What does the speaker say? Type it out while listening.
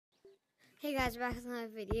Hey guys, back with another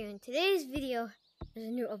video. In today's video, there's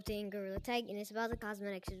a new update in Gorilla Tag, and it's about the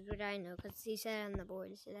cosmetics, which I know, because he said it on the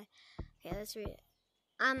board today. Okay, let's read it.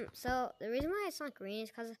 So the reason why it's not green is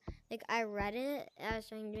because, like, I read it, I was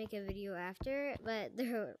trying to make a video after, but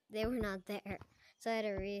they were not there. So I had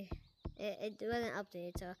to it wasn't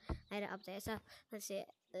updated, so I had to update it. So, let's see.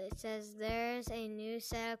 It says, there's a new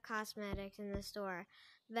set of cosmetics in the store.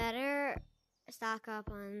 Better stock up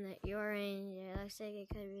on your range. It looks like it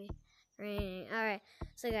could be raining. Alright,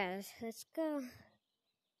 so guys, let's go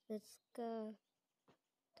to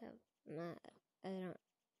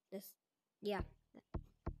yeah.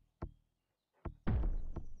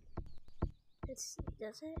 Let's see,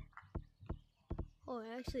 does it? Oh, it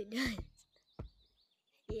actually does.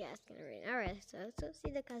 Yeah, it's gonna rain. Alright, so let's go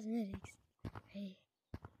see the cosmetics. Ready?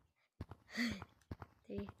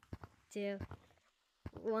 3, 2,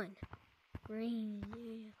 1. Rain.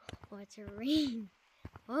 Oh, it's a rain.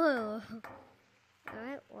 Whoa.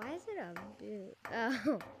 Why is it a boot?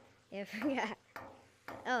 Oh, yeah, I forgot.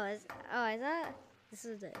 I thought this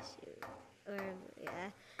was a shoe. Or,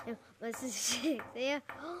 yeah. What's this shit? Yeah.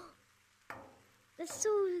 That's so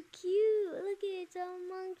cute. Look at it. It's a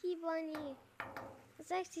monkey bunny.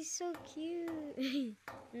 That's actually so cute. And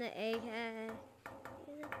the egghead.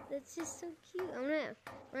 Yeah, that's just so cute. I'm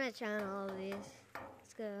gonna try on all of these.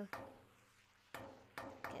 Let's go.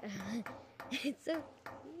 Okay. It's so cute.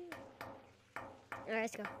 Alright,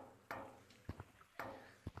 let's go.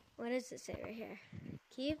 What does it say right here?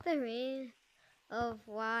 Keep the rain off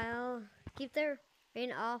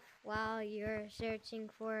while you're searching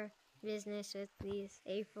for business with these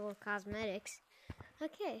April cosmetics.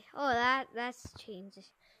 Okay. Oh, that's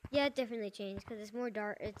changed. Yeah, it definitely changed because it's more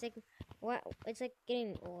dark. It's like it's like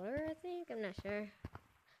getting older, I think. I'm not sure.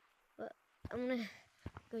 But I'm gonna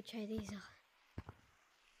go try these on.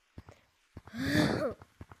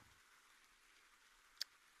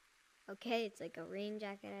 Okay, it's like a rain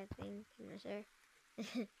jacket, I think. I'm not sure.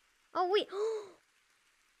 Oh, wait.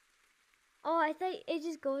 Oh, I thought it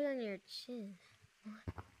just goes on your chin.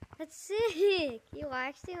 That's sick. Yo, I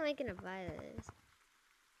actually am gonna buy this.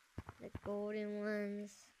 The golden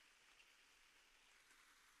ones.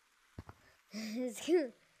 It's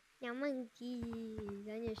cute. Yeah, monkeys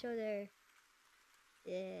on your shoulder.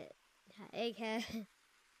 Yeah, egghead.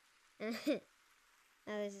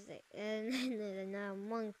 Now this is like, and then there's another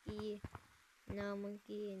monkey. No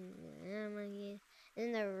monkey, and another monkey.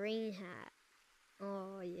 And the rain hat.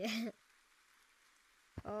 Oh, yeah.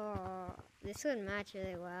 Oh, this would match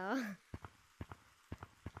really well.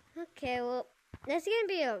 Okay, well, that's gonna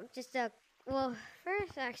be well,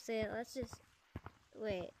 first, actually, let's just,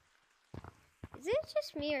 wait. Is it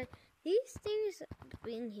just me, or these things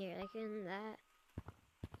in here, like in that?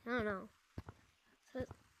 I don't know. So,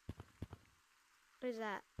 what is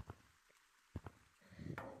that?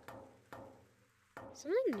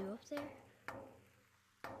 Something new up there?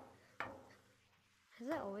 Has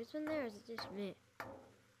that always been there, or is it just me?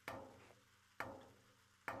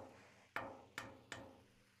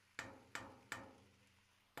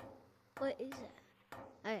 What is that?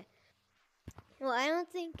 Okay. Well, I don't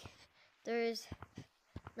think there's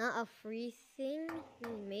not a free thing.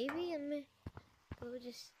 Maybe I'm gonna go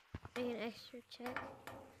just make an extra check.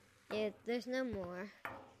 Yeah, there's no more.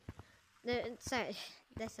 Sorry,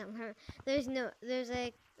 that's not her. There's not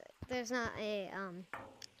a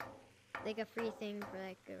like a free thing for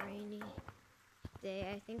like a rainy day.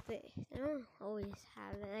 I think they don't always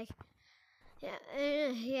have it. Like, yeah,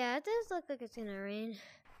 it does look like it's gonna rain.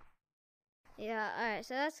 Yeah, alright,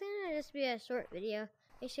 so that's gonna just be a short video.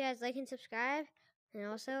 Make sure you guys like and subscribe, and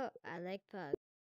also, I like pugs.